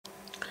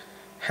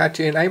how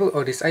to enable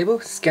or disable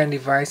scan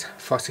device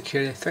for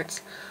security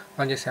threats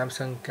on your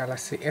Samsung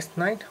Galaxy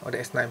S9 or the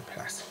S9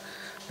 Plus.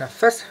 Now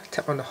first,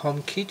 tap on the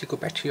home key to go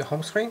back to your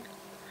home screen.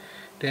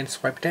 Then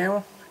swipe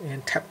down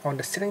and tap on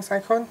the settings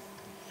icon.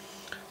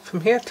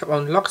 From here, tap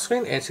on lock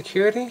screen and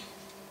security.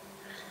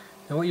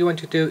 And what you want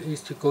to do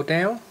is to go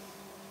down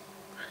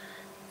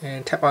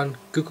and tap on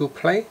Google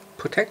Play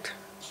Protect.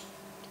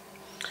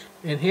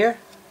 And here,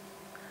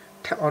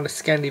 tap on the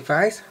scan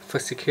device for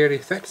security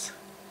threats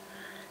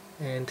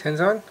and turns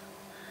on.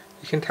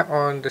 You can tap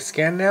on the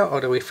scan now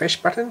or the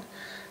refresh button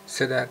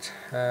so that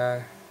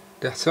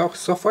the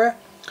software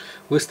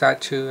will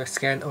start to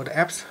scan all the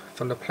apps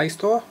from the Play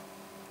Store.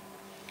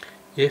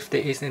 If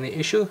there is any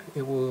issue,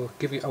 it will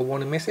give you a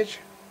warning message.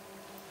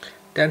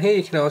 Down here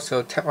you can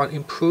also tap on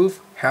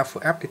improve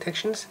harmful app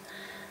detections.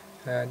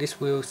 This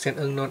will send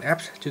unknown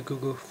apps to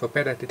Google for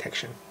better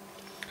detection.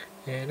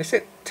 And that's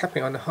it,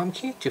 tapping on the home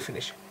key to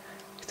finish.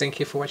 Thank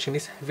you for watching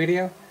this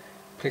video.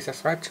 Please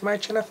subscribe to my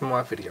channel for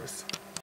more videos.